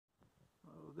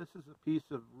this is a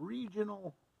piece of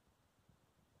regional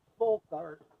folk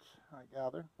art, I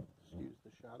gather. Excuse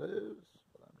the shadows,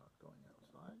 but I'm not going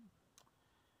outside.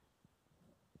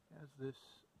 It has this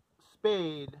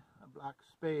spade, a black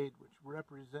spade, which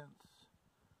represents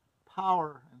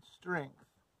power and strength.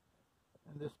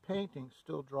 And this painting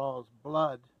still draws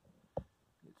blood.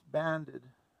 It's banded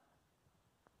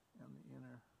on the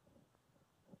inner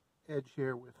edge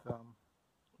here with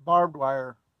barbed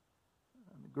wire.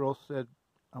 And the girl said,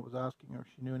 I was asking her if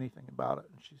she knew anything about it,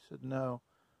 and she said no.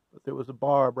 But there was a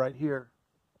barb right here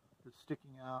that's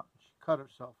sticking out. She cut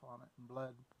herself on it and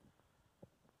bled.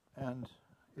 And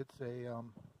it's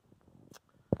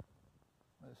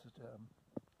this is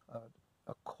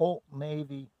a Colt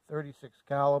Navy 36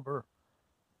 caliber,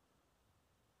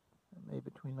 made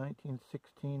between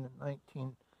 1916 and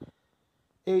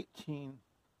 1918.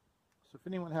 So if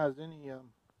anyone has any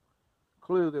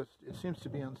clue, it seems to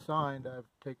be unsigned. I've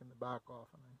taken the back off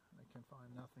and I can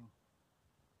find nothing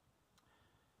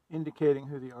indicating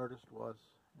who the artist was.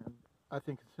 And I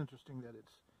think it's interesting that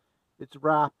it's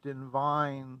wrapped in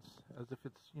vines as if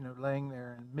it's, laying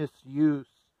there in misuse,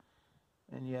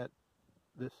 and yet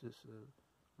this is a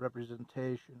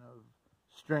representation of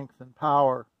strength and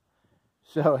power.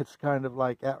 So it's kind of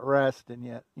like at rest and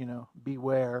yet,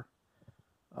 beware.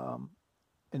 And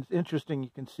it's interesting, you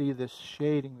can see this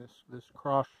shading, this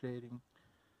cross shading.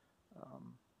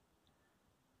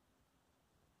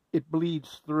 It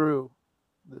bleeds through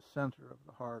the center of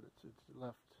the heart. It's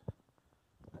left,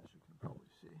 as you can probably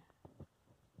see. This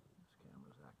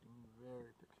camera's acting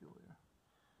very peculiar.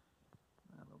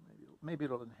 I don't know, maybe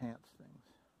it'll enhance things.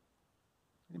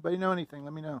 Anybody know anything?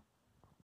 Let me know.